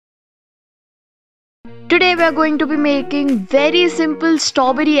Today we are going to be making very simple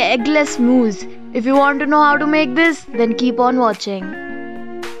strawberry eggless mousse. If you want to know how to make this, then keep on watching.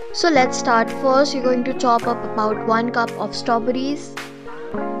 So let's start. First, you're going to chop up about 1 cup of strawberries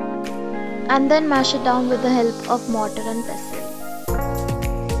and then mash it down with the help of mortar and pestle.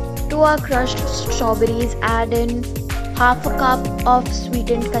 To our crushed strawberries, add in half a cup of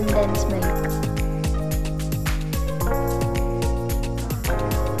sweetened condensed milk.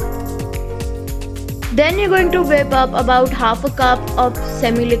 Then you're going to whip up about half a cup of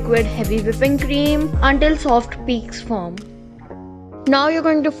semi-liquid heavy whipping cream until soft peaks form. Now you're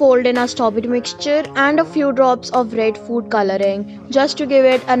going to fold in our strawberry mixture and a few drops of red food coloring just to give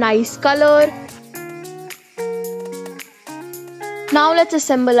it a nice color. Now let's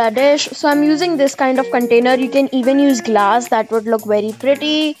assemble our dish. So I'm using this kind of container. You can even use glass, that would look very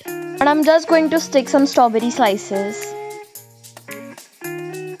pretty. And I'm just going to stick some strawberry slices.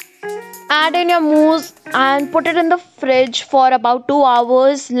 Add in your mousse and put it in the fridge for about 2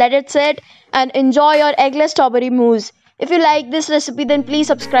 hours. Let it sit and enjoy your eggless strawberry mousse. If you like this recipe, then please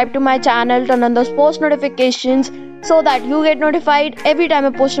subscribe to my channel, turn on those post notifications so that you get notified every time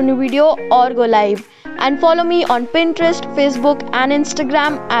I post a new video or go live. And follow me on Pinterest, Facebook and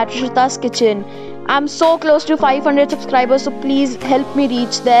Instagram at Rishita's Kitchen. I'm so close to 500 subscribers, so please help me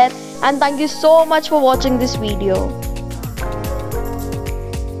reach there. And thank you so much for watching this video.